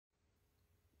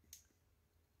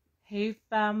Hey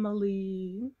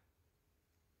family.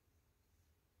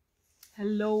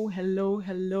 Hello, hello,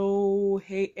 hello.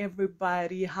 Hey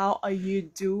everybody. How are you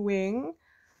doing?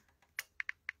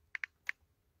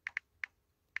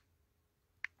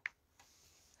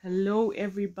 Hello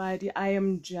everybody. I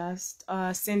am just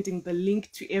sending the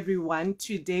link to everyone.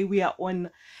 Today we are on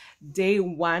day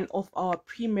 1 of our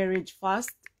pre-marriage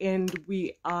fast and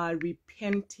we are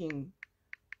repenting.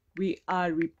 We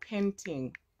are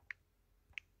repenting.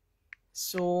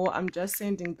 So I'm just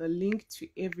sending the link to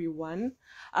everyone.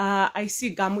 I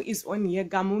see Gamu is on here.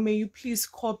 Gamu, may you please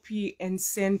copy and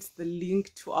send the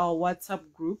link to our WhatsApp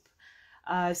group.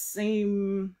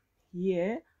 Same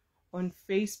here on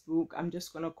Facebook. I'm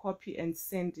just going to copy and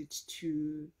send it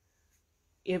to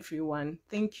everyone.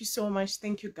 Thank you so much.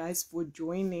 Thank you guys for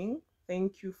joining.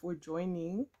 Thank you for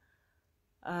joining.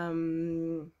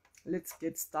 Let's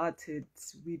get started.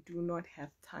 We do not have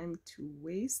time to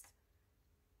waste.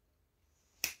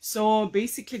 So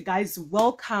basically, guys,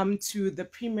 welcome to the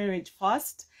pre-marriage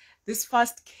fast. This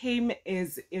fast came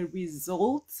as a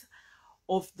result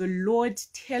of the Lord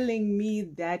telling me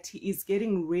that he is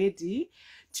getting ready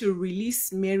to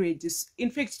release marriages, in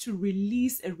fact, to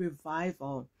release a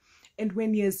revival. And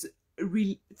when he has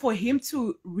for him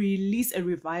to release a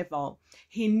revival,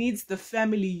 he needs the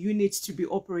family unit to be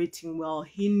operating well.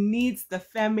 He needs the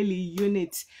family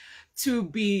unit to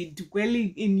be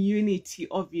dwelling in unity,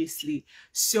 obviously.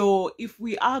 So if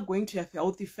we are going to have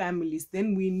healthy families,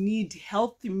 then we need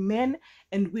healthy men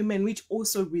and women, which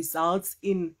also results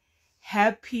in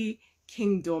happy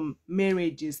kingdom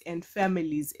marriages and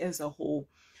families as a whole.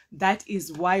 That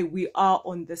is why we are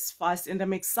on this fast, and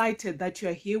I'm excited that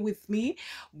you're here with me.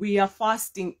 We are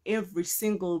fasting every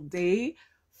single day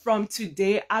from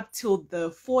today up till the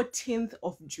 14th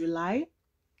of July.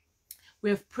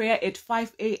 We have prayer at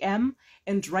 5 a.m.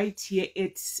 and right here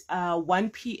at 1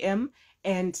 p.m.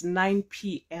 and 9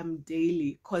 p.m.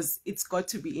 daily, because it's got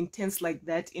to be intense like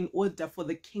that in order for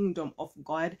the kingdom of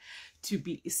God to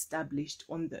be established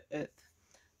on the earth.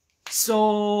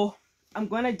 So I'm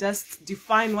going to just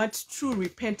define what true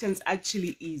repentance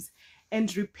actually is.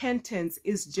 And repentance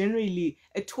is generally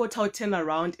a total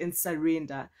turnaround and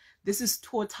surrender. This is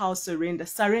total surrender,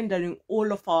 surrendering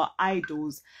all of our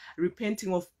idols,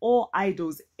 repenting of all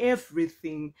idols,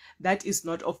 everything that is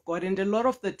not of God. And a lot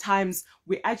of the times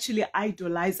we actually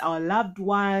idolize our loved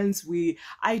ones, we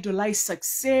idolize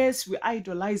success, we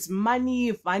idolize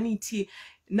money, vanity.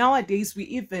 Nowadays, we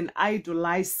even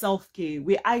idolize self-care.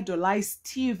 We idolize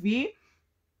TV.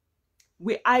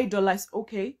 We idolize,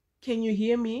 okay, can you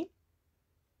hear me?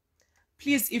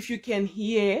 Please, if you can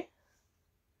hear,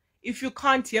 if you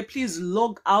can't hear, please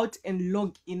log out and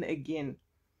log in again.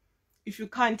 If you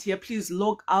can't hear, please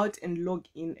log out and log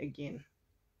in again.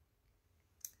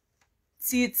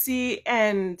 Tsitsi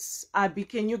and Abby,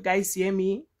 can you guys hear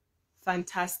me?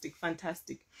 Fantastic,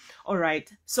 fantastic. All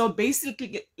right. So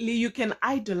basically, you can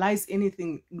idolize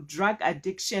anything: drug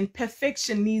addiction,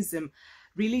 perfectionism,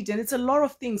 religion. It's a lot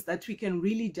of things that we can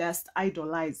really just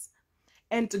idolize.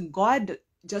 And God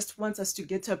just wants us to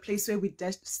get to a place where we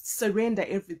just surrender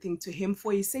everything to him.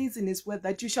 For he says in his word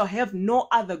that you shall have no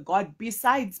other God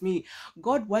besides me.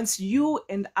 God wants you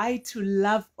and I to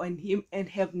love on him and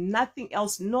have nothing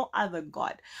else, no other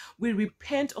God. We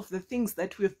repent of the things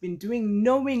that we've been doing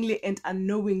knowingly and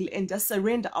unknowingly and just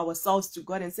surrender ourselves to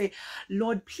God and say,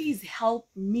 Lord, please help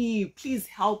me. Please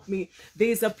help me.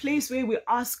 There's a place where we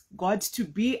ask God to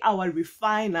be our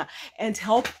refiner and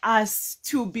help us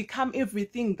to become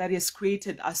everything that is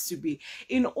created us to be,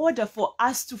 in order for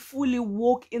us to fully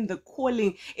walk in the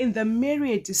calling, in the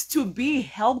marriages, to be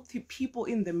healthy people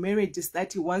in the marriages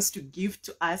that he wants to give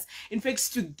to us. In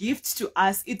fact, to gift to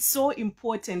us, it's so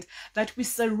important that we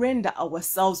surrender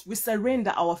ourselves, we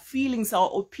surrender our feelings,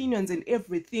 our opinions, and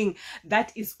everything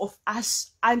that is of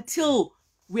us until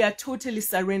we are totally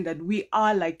surrendered. We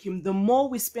are like him. The more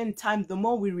we spend time, the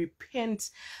more we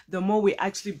repent, the more we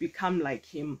actually become like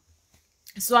him.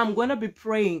 So I'm going to be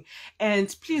praying,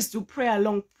 and please do pray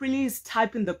along. Please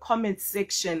type in the comment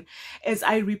section as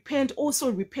I repent. Also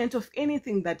repent of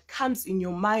anything that comes in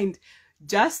your mind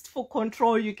just for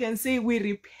control. You can say we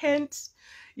repent,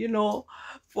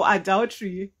 for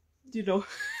adultery. You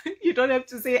don't have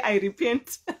to say I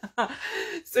repent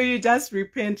So you just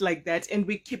repent like that, and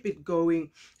we keep it going.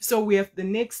 So we have the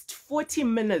next 40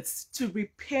 minutes to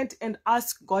repent and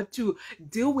ask God to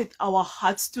deal with our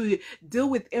hearts, to deal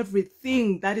with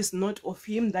everything that is not of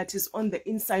Him, that is on the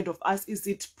inside of us. Is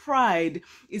it pride?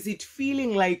 Is it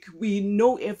feeling like we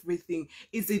know everything?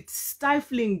 Is it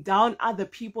stifling down other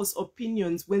people's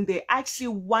opinions when they actually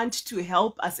want to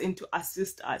help us and to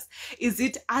assist us? Is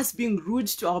it us being rude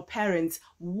to our parents?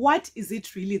 What is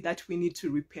it really that we need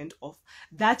to repent of?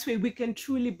 That way we can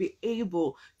truly be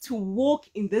able to walk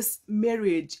in this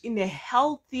marriage in a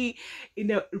healthy,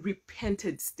 in a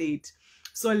repented state.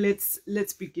 So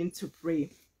let's begin to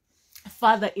pray.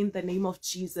 Father, in the name of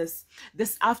Jesus,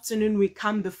 this afternoon we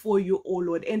come before you, O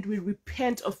Lord, and we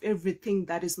repent of everything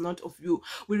that is not of you.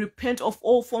 We repent of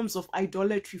all forms of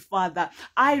idolatry, Father.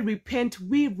 We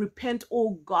repent, O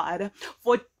God,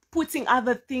 for putting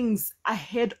other things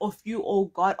ahead of you, oh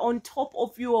God, on top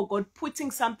of you, oh God, putting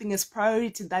something as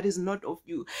priority that is not of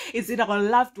you. Is it our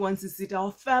loved ones? Is it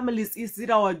our families? Is it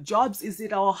our jobs? Is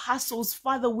it our hustles?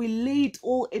 Father, we lay it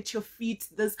all at your feet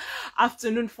this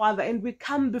afternoon, Father, and we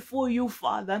come before you,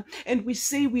 Father, and we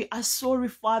say we are sorry,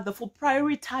 Father, for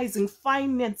prioritizing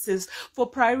finances,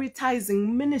 for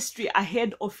prioritizing ministry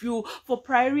ahead of you, for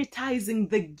prioritizing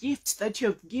the gift that you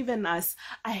have given us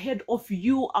ahead of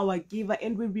you, our giver.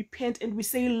 And we repent and we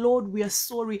say, Lord, we are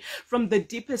sorry from the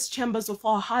deepest chambers of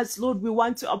our hearts. Lord, we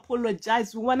want to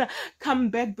apologize. We want to come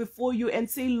back before you and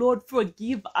say, Lord,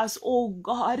 forgive us, oh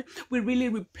God. We really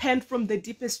repent from the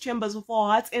deepest chambers of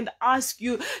our hearts and ask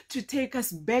you to take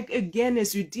us back again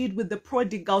as you did with the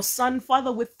prodigal son.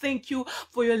 Father, we thank you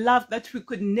for your love that we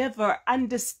could never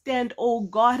understand, oh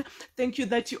God. Thank you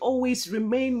that you always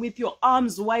remain with your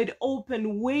arms wide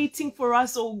open, waiting for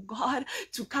us, oh God,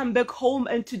 to come back home.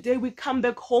 And today we come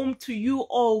back home to you,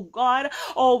 oh God.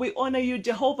 Oh, we honor you,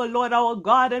 Jehovah, Lord, our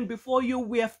God. And before you,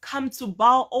 we have come to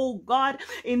bow, oh God,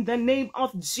 in the name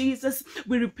of Jesus.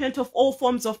 We repent of all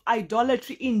forms of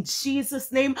idolatry in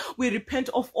Jesus' name. We repent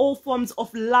of all forms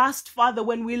of lust, Father,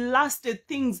 when we lusted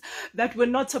things that we're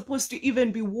not supposed to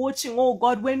even be watching, oh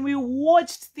God, when we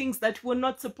watched things that we're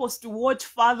not supposed to watch,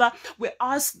 Father, we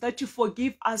ask that you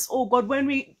forgive us, oh God, when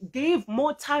we gave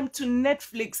more time to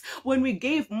Netflix, when we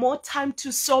gave more time to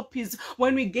soapies,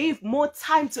 when we gave more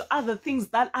time to other things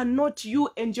that are not you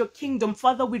and your kingdom.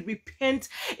 Father, we repent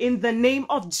in the name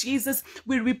of Jesus.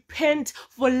 We repent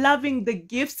for loving the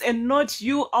gifts and not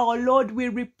you, our Lord. We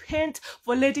repent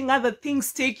for letting other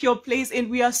things take your place,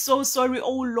 and we are so sorry,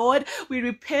 oh Lord. We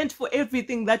repent for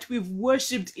everything that we've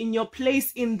worshipped in your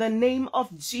place in the name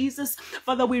of Jesus.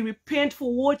 Father, we repent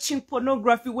for watching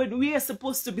pornography when we are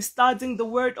supposed to be studying the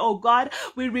word, oh God.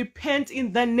 We repent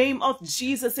in the name of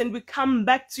Jesus, and we come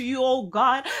back to you, oh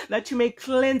God, that you may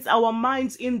cleanse our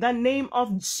minds in the name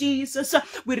of Jesus.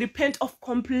 We repent of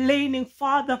complaining,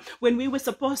 Father, when we were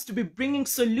supposed to be bringing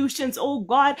solutions, oh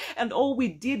God, and all we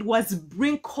did was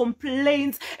bring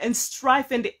complaints and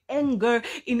strife and anger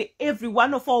in every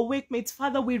one of our workmates.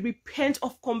 Father, we repent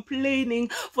of complaining,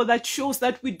 for that shows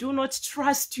that we do not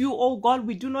trust you, oh God.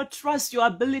 We do not trust your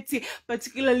ability,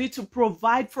 particularly to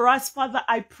provide for us. Father,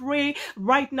 I pray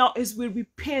right now as we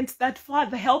repent that,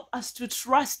 Father, help us to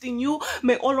trust in you.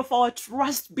 May all of our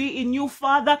trust be in you,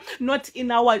 Father, not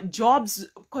in our jobs,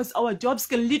 because our jobs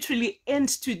can literally end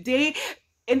today.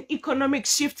 An economic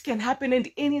shift can happen and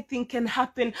anything can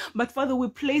happen. But Father, we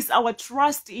place our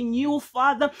trust in you,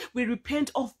 Father. We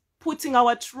repent of putting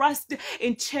our trust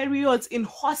in chariots, in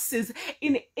horses,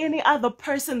 in any other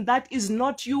person that is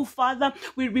not you, Father.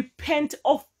 We repent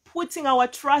of putting our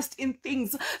trust in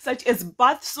things such as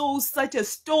bath salts, such as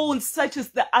stones, such as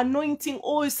the anointing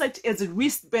oil, such as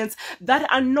wristbands that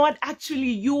are not actually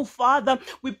you, Father.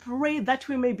 We pray that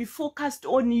we may be focused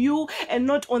on you and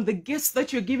not on the gifts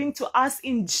that you're giving to us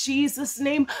in Jesus'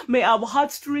 name. May our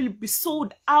hearts truly be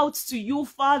sold out to you,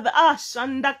 Father.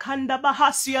 Shanda kanda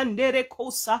bahasi andere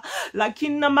kosa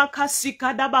lakina makasi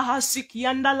kada bahasi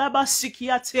kianda labasi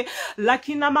kiate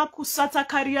lakina makusata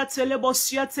kariate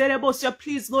lebosia terebosia.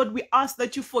 Please, Lord, we ask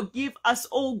that you forgive us,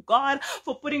 oh God,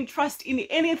 for putting trust in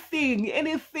anything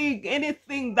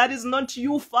that is not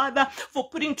you, Father, for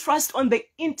putting trust on the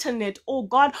internet, oh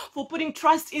God, for putting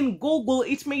trust in Google.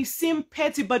 It may seem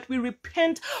petty, but we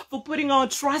repent for putting our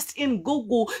trust in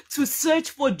Google to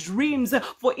search for dreams,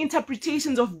 for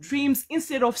interpretations of dreams,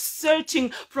 instead of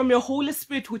searching from your Holy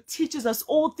Spirit, who teaches us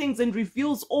all things and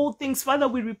reveals all things. Father,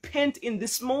 we repent in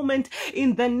this moment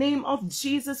in the name of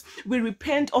Jesus. We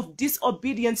repent of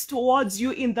disobedience disobedience towards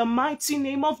you in the mighty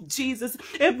name of Jesus.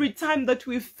 Every time that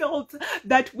we felt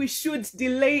that we should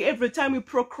delay, every time we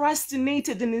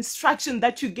procrastinated an instruction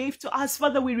that you gave to us,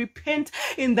 Father, we repent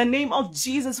in the name of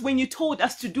Jesus. When you told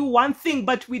us to do one thing,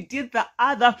 but we did the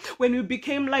other, when we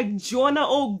became like Jonah,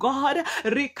 oh God.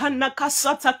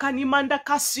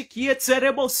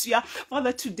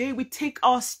 Father, today we take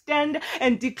our stand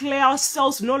and declare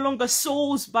ourselves no longer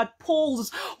souls, but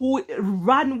poles who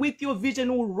run with your vision,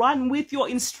 who run with your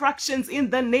instructions in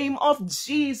the name of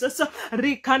Jesus.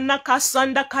 We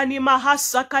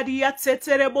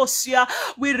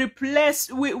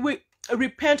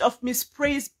repent of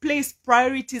misplaced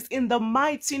priorities in the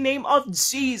mighty name of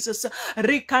Jesus.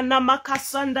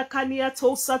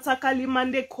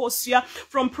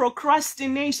 From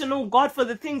procrastination, oh God, for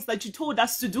the things that you told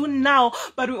us to do now,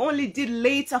 but we only did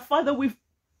later. Father,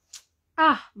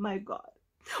 my God.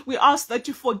 We ask that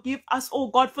you forgive us, oh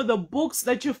God, for the books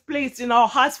that you've placed in our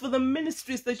hearts, for the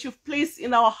ministries that you've placed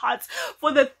in our hearts,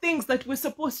 for the things that we're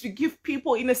supposed to give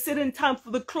people in a certain time,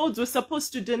 for the clothes we're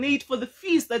supposed to donate, for the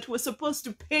fees that we're supposed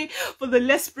to pay for the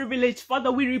less privileged.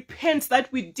 Father, we repent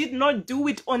that we did not do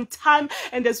it on time.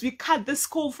 And as we cut this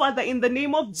call, Father, in the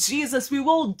name of Jesus, we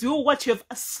will do what you have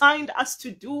assigned us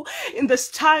to do in this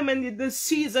time and in this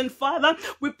season. Father,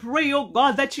 we pray, oh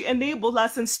God, that you enable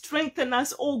us and strengthen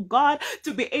us, oh God,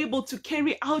 to be able to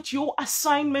carry out your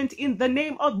assignment in the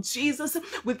name of Jesus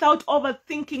without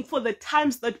overthinking, for the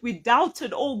times that we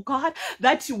doubted, oh God,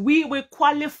 that we were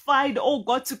qualified, oh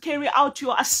God, to carry out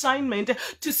your assignment,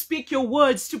 to speak your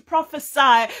words, to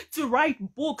prophesy, to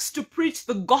write books, to preach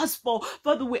the gospel.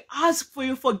 Father, we ask for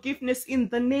your forgiveness in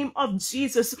the name of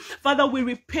Jesus. Father, we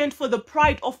repent for the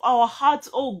pride of our hearts,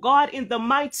 oh God, in the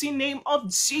mighty name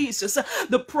of Jesus.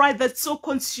 The pride that so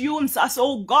consumes us,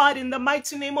 oh God, in the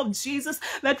mighty name of Jesus,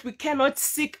 that we cannot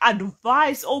seek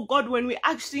advice, oh God, when we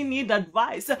actually need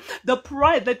advice. The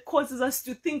pride that causes us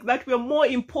to think that we're more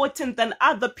important than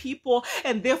other people,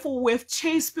 and therefore we've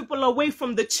chased people away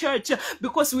from the church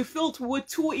because we felt we're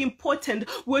too important,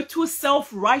 we're too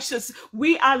self-righteous.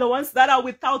 We are the ones that are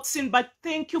without sin. But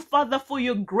thank you, Father, for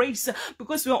your grace,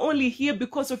 because we're only here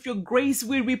because of your grace.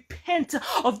 We repent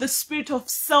of the spirit of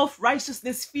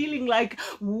self-righteousness, feeling like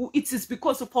it is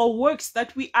because of our works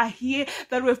that we are here,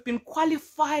 that we've been qualified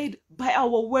by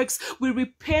our works. We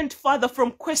repent, Father,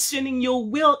 from questioning your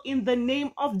will in the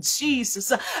name of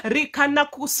Jesus. We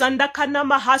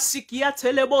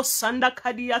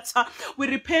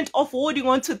repent of holding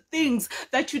on to things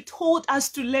that you told us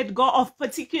to let go of,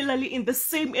 particularly in the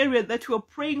same area that we're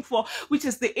praying for, which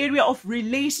is the area of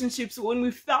relationships. When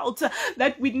we felt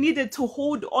that we needed to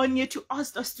hold on, yet you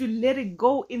asked us to let it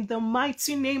go in the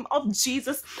mighty name of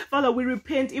Jesus. Father, we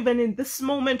repent even in this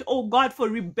moment, oh God, for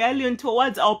rebellion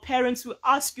towards our parents. We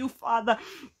ask you, Father,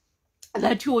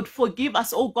 that you would forgive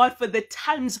us, oh God, for the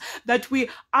times that we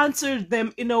answered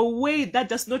them in a way that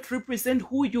does not represent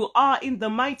who you are, in the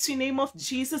mighty name of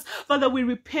Jesus. Father, we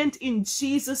repent in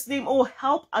Jesus' name. Oh,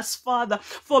 help us, Father,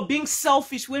 for being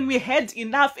selfish when we had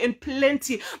enough and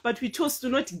plenty, but we chose to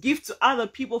not give to other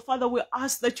people. Father, we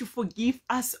ask that you forgive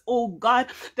us, oh God,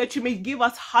 that you may give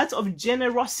us heart of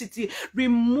generosity.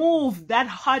 Remove that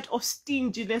heart of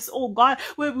stinginess, oh God,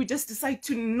 where we just decide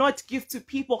to not give to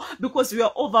people because we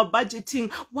are over budget.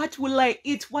 What will I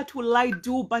eat? What will I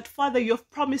do? But Father, you have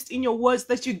promised in your words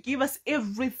that you give us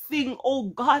everything, oh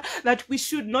God, that we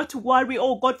should not worry,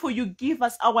 oh God, for you give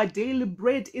us our daily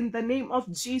bread in the name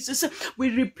of Jesus.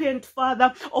 We repent,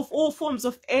 Father, of all forms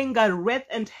of anger, wrath,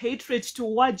 and hatred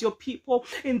toward your people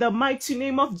in the mighty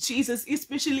name of Jesus,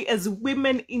 especially as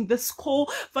women in this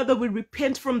call. Father, we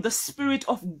repent from the spirit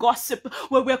of gossip,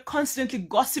 where we're constantly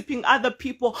gossiping other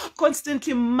people,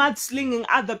 constantly mudslinging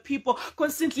other people,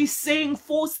 constantly saying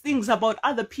false things about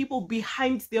other people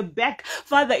behind their back.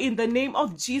 Father, in the name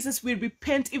of Jesus, we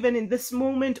repent even in this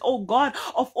moment, oh God,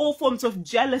 of all forms of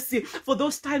jealousy, for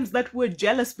those times that we're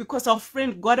jealous because our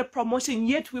friend got a promotion,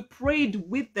 yet we prayed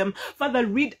with them. Father,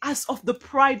 rid us of the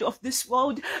pride of this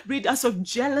world, rid us of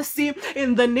jealousy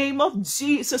in the name of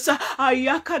Jesus.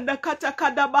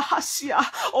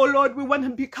 Oh Lord, we want to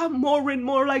become more and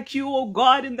more like you, oh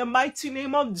God, in the mighty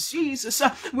name of Jesus.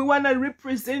 We want to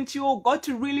represent you, oh God,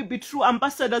 to really be true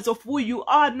ambassadors of who you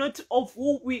are, not of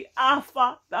who we are,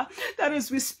 Father. That as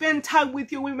we spend time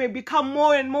with you, we may become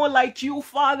more and more like you,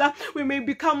 Father. We may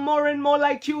become more and more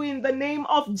like you in the name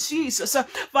of Jesus.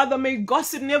 Father, may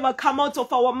gossip never come out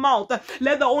of our mouth.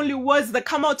 Let the only words that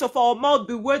come out of our mouth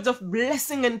be words of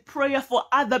blessing and prayer for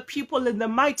other people in the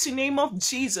mighty name of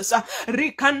Jesus.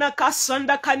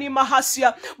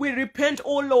 We repent,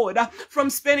 oh Lord,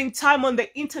 from spending time on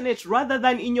the internet rather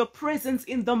than in your presence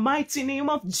in the mighty name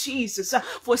of Jesus. Jesus,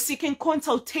 for seeking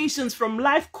consultations from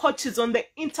life coaches on the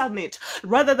internet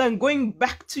rather than going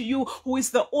back to you, who is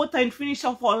the author and finisher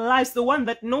of our lives, the one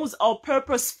that knows our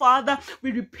purpose. Father,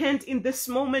 we repent in this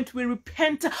moment. We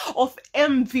repent of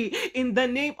envy in the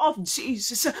name of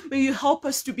Jesus. May you help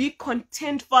us to be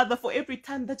content, Father, for every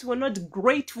time that we're not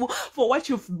grateful for what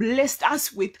you've blessed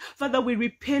us with. Father, we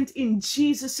repent in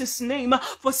Jesus' name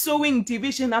for sowing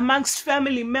division amongst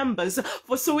family members,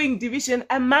 for sowing division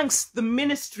amongst the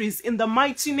ministries in the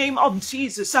mighty name of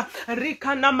Jesus.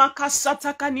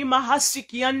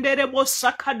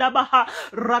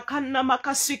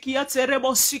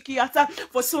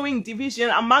 For sowing division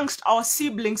amongst our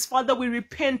siblings. Father, we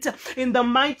repent in the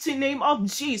mighty name of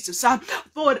Jesus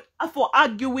for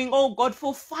arguing, oh God,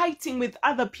 for fighting with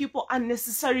other people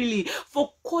unnecessarily,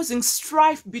 for causing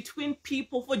strife between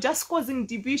people, for just causing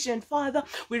division. Father,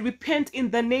 we repent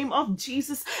in the name of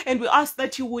Jesus, and we ask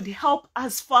that you would help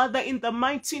us, Father, in the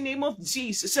mighty name of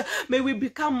Jesus. May we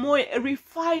become more,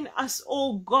 refine us,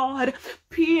 oh God,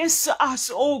 pierce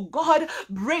us, oh God,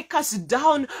 break us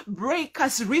down, break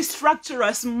us, restructure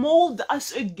us, mold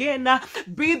us again.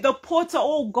 Be the potter,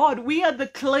 oh God. We are the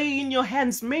clay in your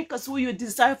hands. Make us who you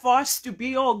desire for us to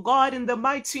be, oh God, in the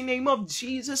mighty name of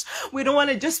Jesus. We don't want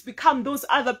to just become those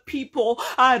other people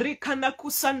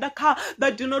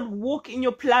that do not walk in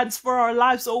your plans for our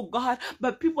lives, oh God,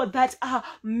 but people that are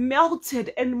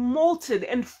melted and molded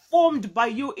and formed by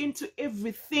you into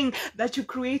everything that you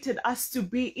created us to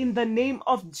be, in the name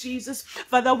of Jesus.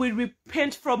 Father, we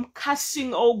repent from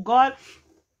cursing, oh God,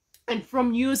 and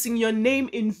from using your name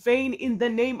in vain, in the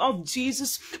name of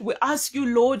Jesus. We ask you,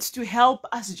 Lord, to help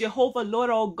us, Jehovah, Lord,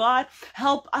 oh God.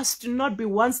 Help us to not be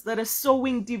ones that are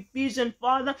sowing division,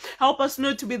 Father. Help us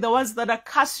not to be the ones that are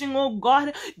cursing, oh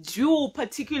God, due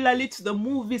particularly to the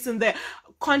movies and the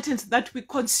content that we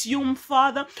consume,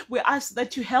 Father. We ask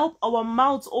that you help our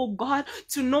mouths, oh God,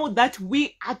 to know that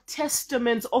we are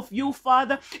testaments of you,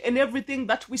 Father, and everything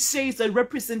that we say is a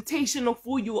representation of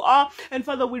who you are. And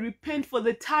Father, we repent for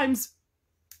the times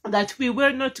that we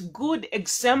were not good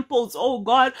examples, oh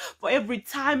God, for every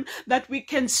time that we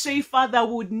can say, Father,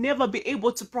 we would never be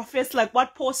able to profess like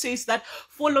what Paul says, that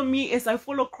follow me as I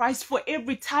follow Christ. For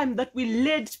every time that we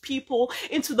led people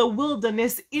into the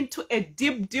wilderness, into a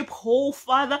deep, deep hole,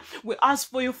 Father, we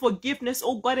ask for your forgiveness,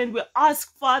 oh God, and we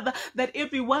ask, Father, that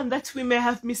everyone that we may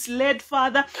have misled,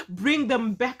 Father, bring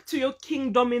them back to your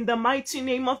kingdom in the mighty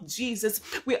name of Jesus.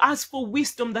 We ask for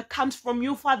wisdom that comes from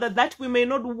you, Father, that we may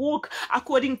not walk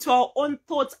according to our own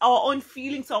thoughts, our own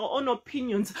feelings, our own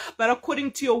opinions, but according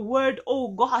to your word, oh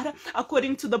God,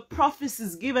 according to the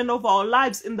prophecies given of our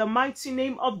lives, in the mighty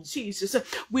name of Jesus.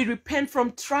 We repent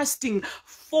from trusting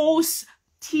false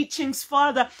teachings,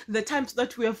 Father, the times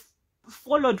that we have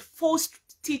followed false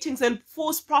teachings and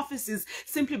false prophecies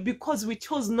simply because we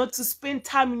chose not to spend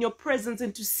time in your presence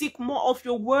and to seek more of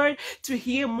your word, to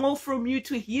hear more from you,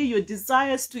 to hear your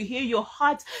desires, to hear your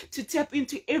heart, to tap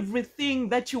into everything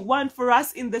that you want for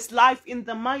us in this life, in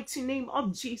the mighty name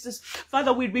of Jesus.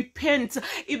 Father, we repent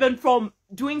even from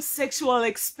doing sexual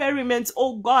experiments,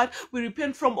 oh God. We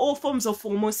repent from all forms of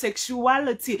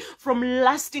homosexuality, from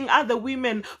lusting other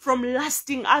women, from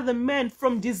lusting other men,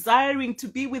 from desiring to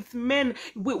be with men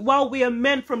while we are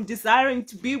men, from desiring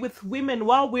to be with women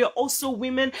while we are also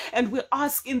women. And we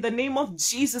ask in the name of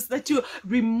Jesus that you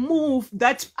remove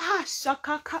that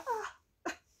shakaka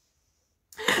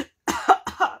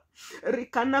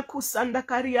rikana kusanda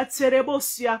karia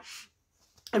terebosia.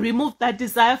 Remove that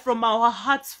desire from our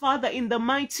hearts, Father, in the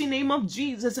mighty name of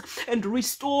Jesus, and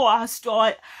restore us to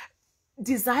our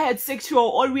desired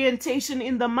sexual orientation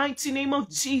in the mighty name of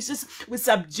Jesus. We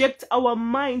subject our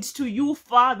mind to you,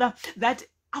 Father, that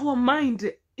our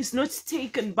mind is not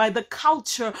taken by the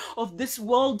culture of this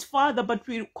world, Father, but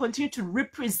we continue to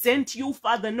represent you,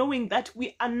 Father, knowing that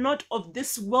we are not of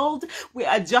this world. We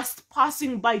are just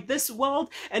passing by this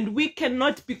world, and we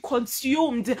cannot be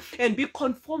consumed and be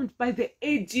conformed by the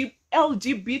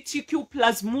LGBTQ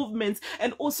plus movements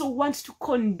and also want to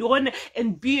condone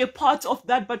and be a part of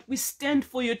that, but we stand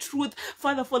for your truth,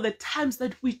 Father. For the times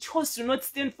that we chose to not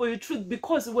stand for your truth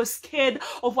because we were scared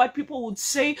of what people would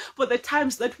say, for the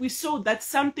times that we saw that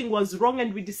something was wrong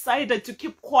and we decided to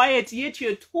keep quiet, yet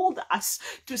you told us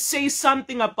to say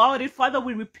something about it, Father,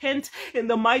 we repent in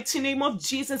the mighty name of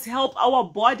Jesus. Help our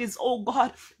bodies, oh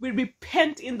God. We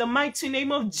repent in the mighty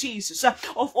name of Jesus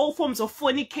of all forms of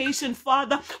fornication,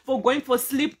 Father, for going for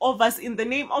sleepovers in the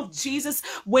name of Jesus.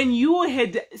 When you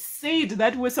had said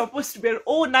that we're supposed to be at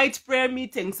all-night prayer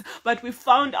meetings, but we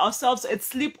found ourselves at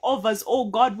sleepovers,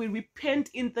 oh God, we repent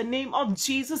in the name of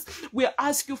Jesus. We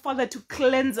ask you, Father, to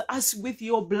cleanse us with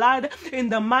your blood in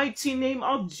the mighty name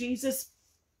of Jesus.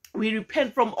 We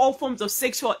repent from all forms of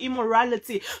sexual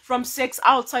immorality, from sex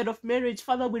outside of marriage.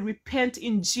 Father, we repent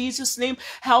in Jesus' name.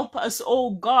 Help us,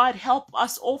 oh God. Help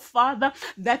us, oh Father,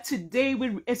 that today,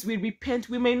 as we repent,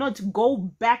 we may not go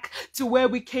back to where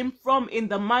we came from in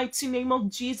the mighty name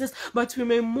of Jesus, but we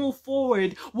may move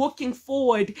forward, walking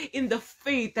forward in the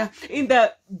faith, in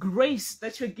the grace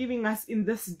that you're giving us in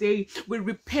this day. We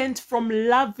repent from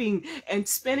loving and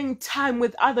spending time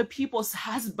with other people's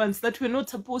husbands that we're not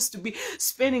supposed to be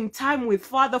spending time with,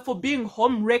 Father, for being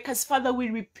home wreckers. Father, we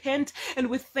repent and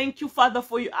we thank you, Father,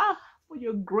 for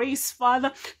your grace,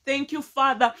 Father. Thank you,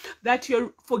 Father, that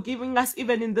you're forgiving us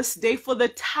even in this day for the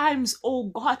times, oh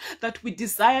God, that we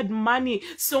desired money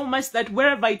so much that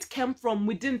wherever it came from,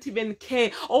 we didn't even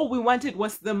care. All we wanted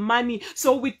was the money.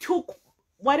 So we took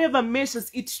whatever measures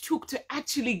it took to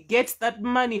actually get that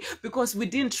money, because we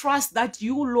didn't trust that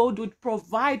you, Lord, would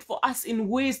provide for us in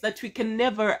ways that we can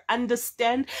never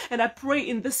understand. And I pray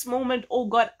in this moment, oh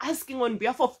God, asking on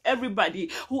behalf of everybody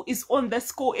who is on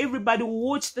this call, everybody who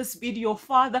watched this video,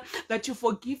 Father, that you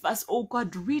forgive us, oh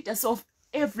God, rid us of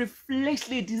every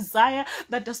fleshly desire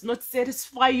that does not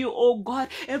satisfy you, oh God,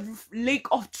 every lack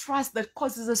of trust that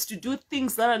causes us to do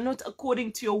things that are not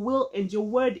according to your will and your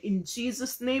word. In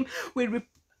Jesus' name, we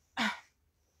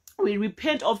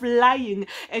repent of lying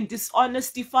and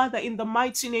dishonesty, Father, in the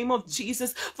mighty name of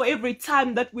Jesus. For every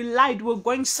time that we lied, we're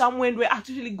going somewhere and we're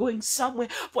actually going somewhere.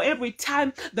 For every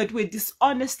time that we're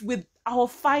dishonest with our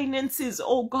finances,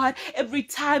 oh God, every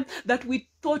time that we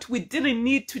thought we didn't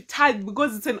need to tithe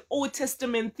because it's an Old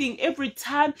Testament thing, every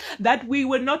time that we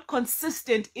were not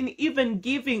consistent in even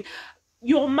giving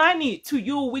your money to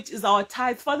you, which is our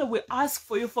tithe, Father, we ask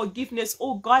for your forgiveness,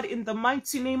 oh God, in the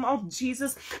mighty name of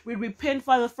Jesus. We repent,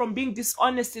 Father, from being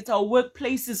dishonest at our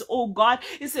workplaces, oh God,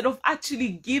 instead of actually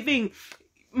giving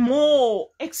more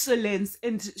excellence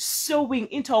and sowing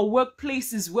into our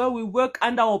workplaces where we work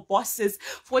under our bosses,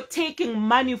 for taking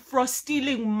money, for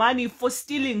stealing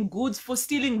goods, for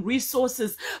stealing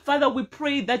resources. Father, we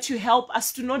pray that you help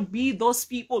us to not be those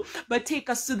people, but take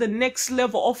us to the next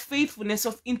level of faithfulness,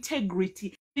 of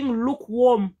integrity, being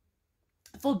lukewarm,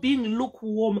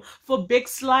 for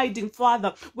backsliding,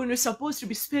 Father, when we're supposed to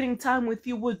be spending time with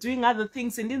you, we're doing other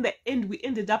things, and in the end we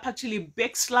ended up actually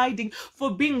backsliding,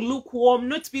 for being lukewarm,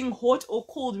 not being hot or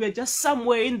cold. We're just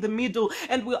somewhere in the middle,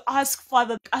 and we ask,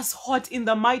 Father, us hot in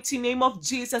the mighty name of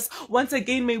Jesus. Once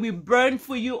again, may we burn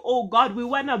for you, oh God. We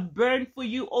want to burn for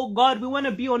you, oh God. We want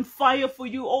to be on fire for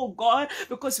you, oh God,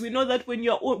 because we know that when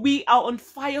we are on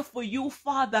fire for you,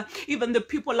 Father, even the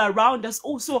people around us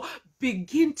also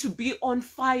begin to be on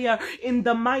fire in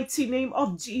the mighty name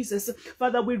of Jesus.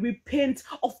 Father, we repent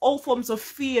of all forms of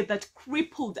fear that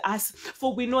crippled us,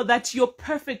 for we know that your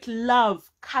perfect love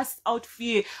casts out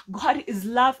fear. God is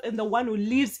love, and the one who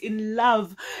lives in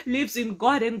love lives in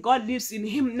God, and God lives in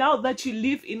him. Now that you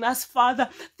live in us, Father,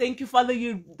 thank you, Father,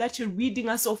 that you're ridding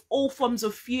us of all forms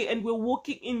of fear, and we're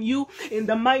walking in you in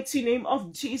the mighty name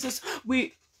of Jesus.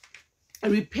 We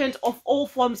repent of all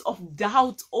forms of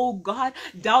doubt, oh God,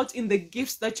 doubt in the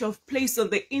gifts that you have placed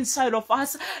on the inside of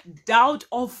us, doubt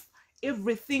of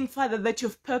everything, Father, that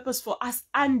you've purposed for us,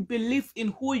 unbelief in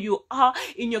who you are,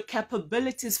 in your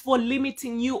capabilities, for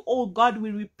limiting you, oh God. We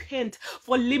repent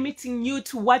for limiting you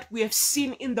to what we have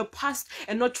seen in the past,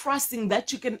 and not trusting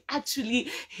that you can actually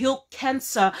heal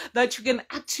cancer, that you can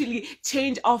actually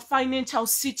change our financial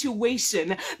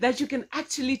situation, that you can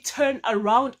actually turn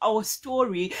around our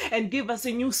story and give us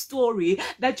a new story,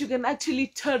 that you can actually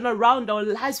turn around our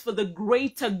lives for the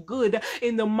greater good.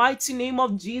 In the mighty name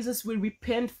of Jesus, we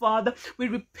repent, Father. We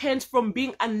repent from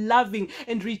being unloving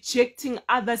and rejecting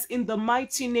others in the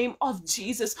mighty name of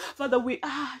Jesus. Father, we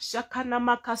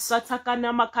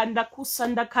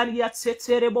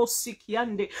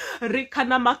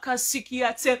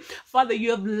Father, you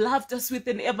have loved us with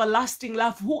an everlasting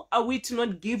love. Who are we to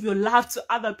not give your love to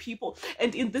other people?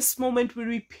 And in this moment, we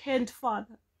repent,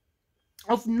 Father,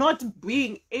 of not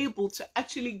being able to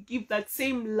actually give that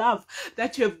same love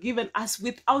that you have given us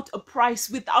without a price,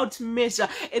 without measure,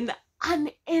 and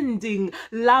unending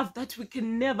love that we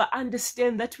can never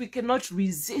understand, that we cannot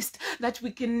resist, that we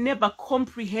can never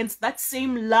comprehend. That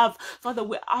same love, Father,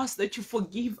 we ask that you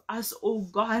forgive us, oh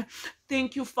God.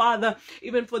 Thank you, Father,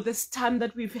 even for this time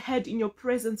that we've had in your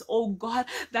presence, oh God,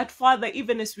 that, Father,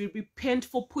 even as we repent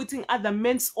for putting other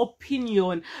men's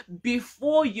opinion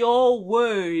before your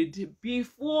word,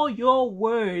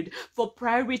 for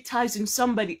prioritizing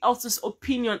somebody else's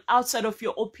opinion outside of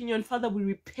your opinion, Father, we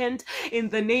repent in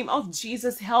the name of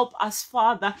Jesus. Help us,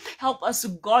 Father. Help us,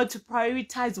 God, to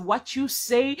prioritize what you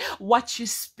say, what you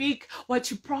speak,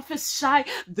 what you prophesy,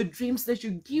 the dreams that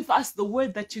you give us, the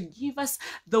word that you give us,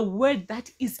 the word word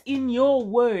that is in your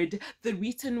word, the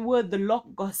written word, the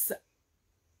Logos,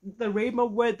 the Rhema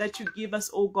word that you give us,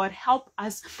 oh God. Help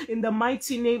us in the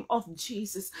mighty name of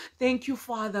Jesus. Thank you,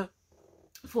 Father,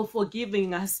 for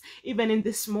forgiving us even in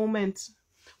this moment,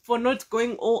 for not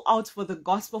going all out for the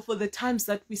gospel, for the times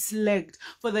that we slacked,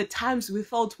 for the times we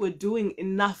felt we're doing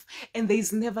enough, and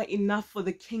there's never enough for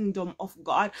the kingdom of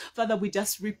God. Father, we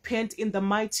just repent in the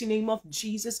mighty name of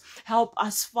Jesus. Help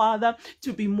us, Father,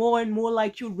 to be more and more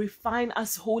like you. Refine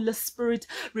us, Holy Spirit.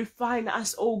 Refine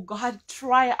us, oh God.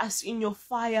 Try us in your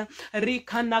fire.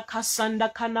 Rikana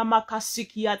kasanda kana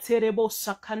makasikia terebo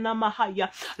sakana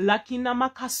mahaya. Lakina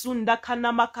makasunda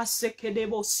kana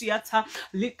makasekedebo siata.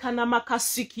 Likana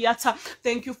makasiki.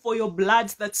 Thank you for your blood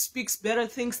that speaks better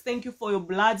things. Thank you for your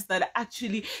blood that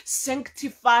actually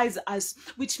sanctifies us,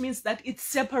 which means that it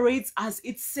separates us,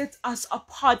 it sets us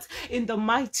apart in the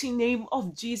mighty name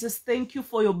of Jesus. Thank you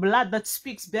for your blood that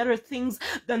speaks better things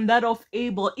than that of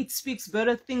Abel. It speaks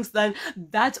better things than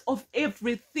that of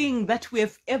everything that we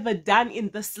have ever done in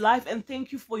this life. And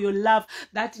thank you for your love,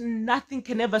 that nothing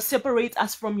can ever separate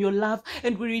us from your love.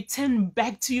 And we return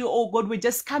back to you, oh God. We're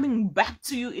just coming back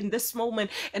to you in this moment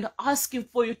and asking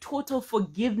for your total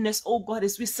forgiveness, oh God,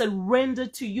 as we surrender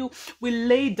to you. We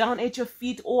lay down at your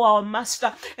feet, oh our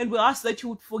Master, and we ask that you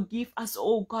would forgive us,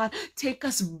 oh God. Take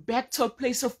us back to a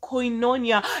place of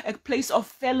koinonia, a place of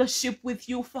fellowship with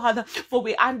you, Father, for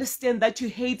we understand that you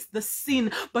hate the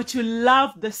sin, but you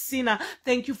love the sinner.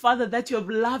 Thank you, Father, that you have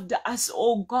loved us,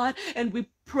 oh God, and we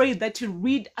pray that you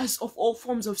rid us of all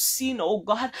forms of sin, oh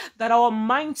God, that our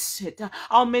mindset,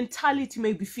 our mentality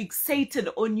may be fixated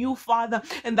on you, Father,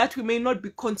 and that we may not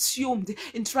be consumed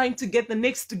in trying to get the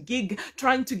next gig,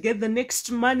 trying to get the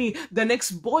next money, the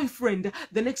next boyfriend,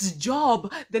 the next job,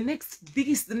 the next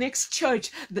this, the next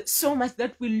church, that so much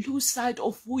that we lose sight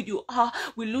of who you are,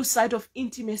 we lose sight of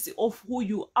intimacy of who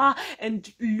you are,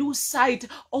 and lose sight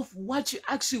of what you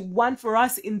actually want for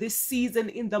us in this season,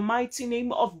 in the mighty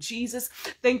name of Jesus.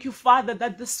 Thank you, Father,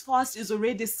 that this fast is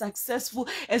already successful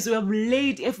as we have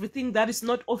laid everything that is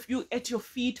not of you at your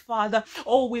feet, Father.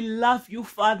 Oh, we love you,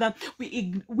 Father.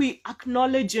 We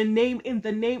acknowledge your name in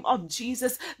the name of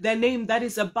Jesus, the name that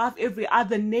is above every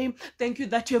other name. Thank you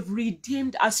that you have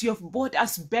redeemed us. You have bought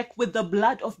us back with the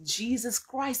blood of Jesus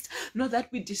Christ. Not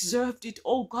that we deserved it,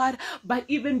 oh God, but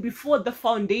even before the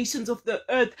foundations of the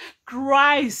earth,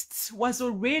 Christ was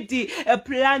already a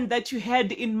plan that you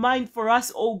had in mind for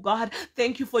us, oh God.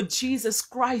 Thank you for Jesus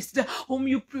Christ, whom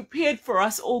you prepared for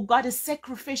us, oh God, a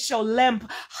sacrificial lamb,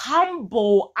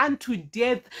 humble unto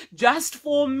death, just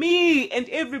for me and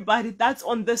everybody that's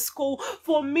on this call,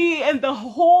 for me and the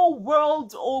whole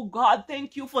world, oh God.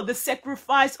 Thank you for the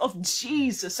sacrifice of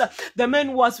Jesus. The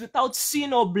man was without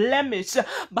sin or blemish,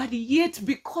 but yet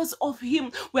because of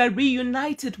him, we're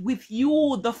reunited with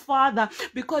you, the Father,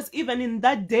 because even in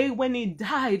that day when he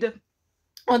died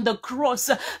on the cross,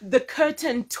 the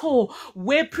curtain tore,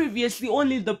 where previously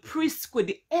only the priest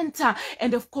could enter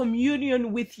and have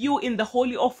communion with you in the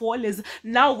Holy of Holies.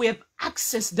 Now we have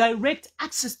access, direct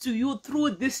access to you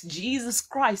through this Jesus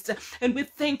Christ. And we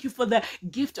thank you for the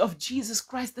gift of Jesus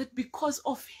Christ, that because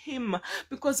of him,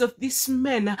 because of this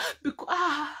man,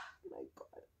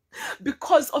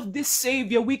 because of this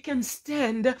Savior, we can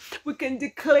stand, we can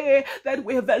declare that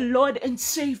we have a Lord and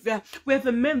Savior. We have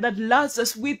a man that loves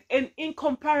us with an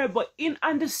incomparable,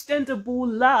 inunderstandable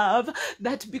love,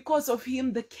 that because of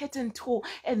him the curtain tore,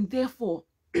 and therefore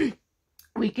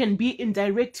we can be in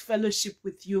direct fellowship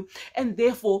with you, and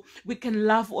therefore we can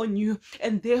love on you,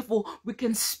 and therefore we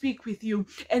can speak with you,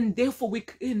 and therefore we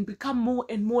can become more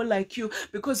and more like you,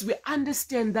 because we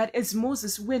understand that as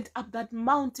Moses went up that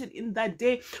mountain in that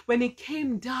day, when he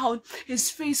came down,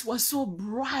 his face was so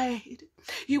bright.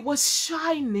 He was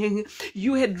shining.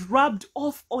 You had rubbed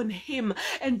off on him,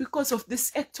 and because of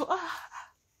this act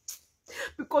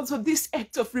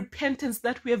of repentance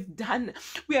that we have done,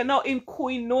 we are now in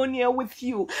koinonia with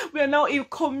you. We are now in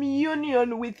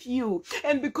communion with you.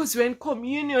 And because we're in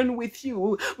communion with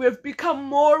you, we have become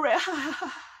more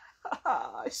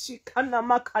shikana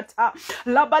makata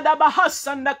labada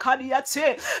bahasanda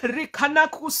kadiate rikana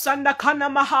kusanda kana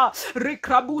maha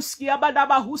rikrabuski abada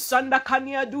bahusanda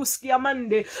kania duski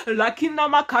amande lakina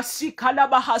makasi kala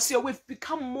bahasia. We've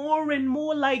become more and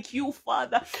more like you,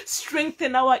 Father.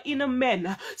 Strengthen our inner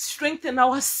men, strengthen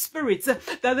our spirits,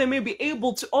 that they may be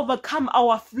able to overcome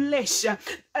our flesh.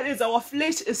 And as our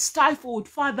flesh is stifled,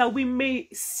 Father, we may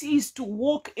cease to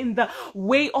walk in the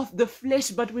way of the flesh,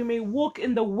 but we may walk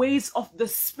in the ways ways of the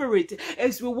Spirit.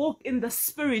 As we walk in the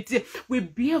Spirit, we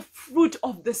bear fruit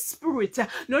of the Spirit,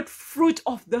 not fruit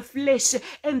of the flesh.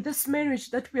 And this marriage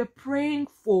that we are praying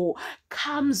for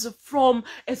comes from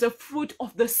as a fruit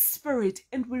of the Spirit,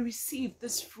 and we receive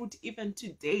this fruit even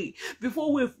today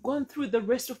before we've gone through the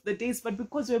rest of the days, but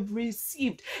because we've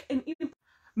received. And even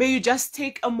may you just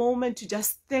take a moment to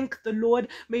just thank the Lord.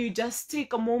 May you just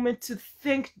take a moment to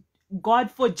thank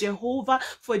God, for Jehovah,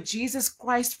 for Jesus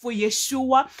Christ, for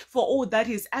Yeshua, for all that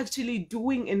He's actually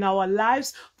doing in our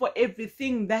lives, for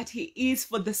everything that He is,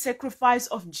 for the sacrifice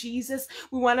of Jesus.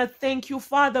 We want to thank you,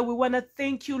 Father. We want to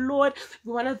thank you, Lord.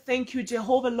 We want to thank you,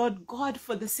 Jehovah, Lord God,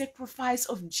 for the sacrifice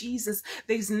of Jesus.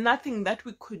 There is nothing that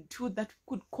we could do that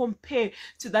could compare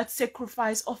to that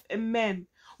sacrifice of a man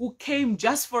who came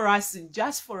just for us,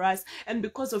 and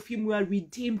because of Him we are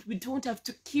redeemed. We don't have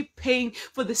to keep paying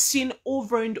for the sin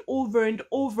over and over and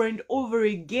over and over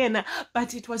again,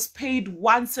 but it was paid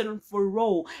once and for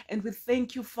all. And we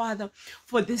thank you, Father,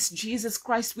 for this Jesus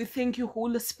Christ. We thank you,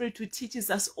 Holy Spirit, who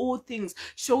teaches us all things,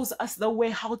 shows us the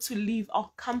way how to live, our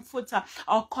comforter,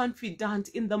 our confidant,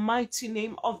 in the mighty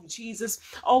name of Jesus.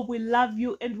 Oh, we love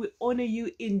you and we honor you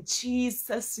in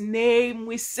Jesus' name.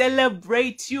 We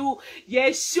celebrate you,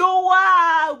 Yeshua.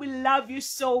 We love you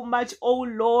so much, oh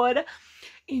Lord.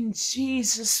 In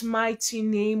Jesus' mighty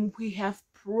name we have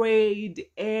prayed.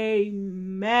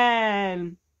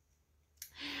 Amen.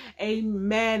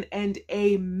 Amen and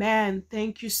amen.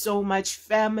 Thank you so much,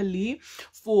 family,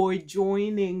 for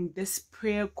joining this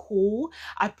prayer call.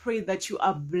 I pray that you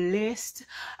are blessed.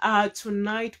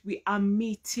 Tonight we are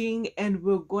meeting and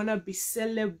we're gonna be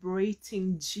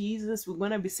celebrating Jesus. We're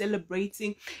gonna be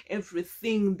celebrating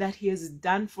everything that He has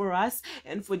done for us,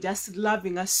 and for just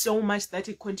loving us so much that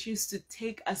He continues to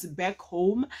take us back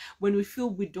home when we feel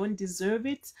we don't deserve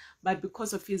it, but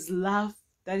because of His love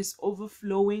that is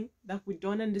overflowing, that we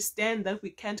don't understand, that we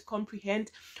can't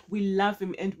comprehend, we love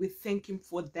Him and we thank Him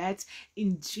for that.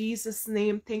 In Jesus'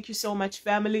 name, thank you so much,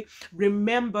 family.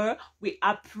 Remember, we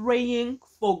are praying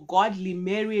for godly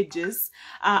marriages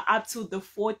up to the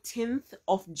 14th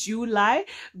of July.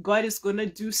 God is going to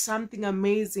do something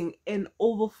amazing, an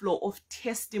overflow of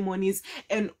testimonies,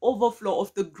 an overflow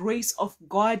of the grace of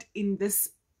God in this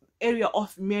area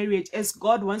of marriage, as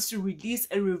God wants to release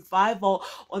a revival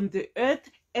on the earth.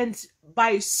 And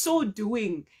by so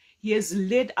doing, He has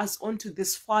led us onto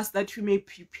this fast that we may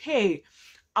prepare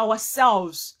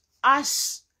ourselves,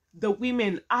 us the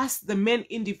women, us the men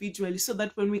individually, so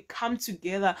that when we come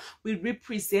together we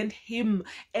represent Him,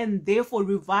 and therefore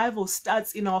revival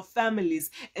starts in our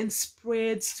families and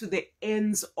spreads to the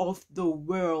ends of the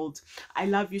world. I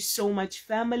love you so much,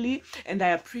 family, and I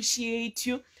appreciate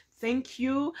you. Thank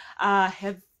you.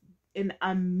 Have an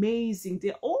amazing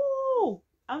day. Oh,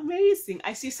 amazing.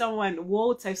 I see someone,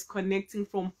 Walter, is connecting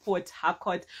from Port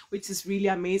Harcourt, which is really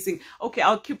amazing. Okay,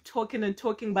 I'll keep talking and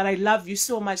talking, but I love you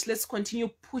so much. Let's continue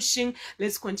pushing.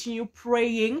 Let's continue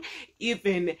praying,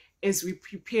 even as we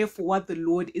prepare for what the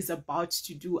Lord is about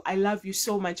to do. I love you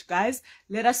so much, guys.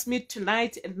 Let us meet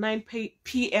tonight at 9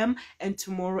 p.m. and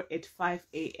tomorrow at 5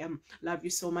 a.m. Love you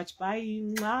so much. Bye.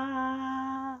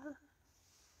 Mwah.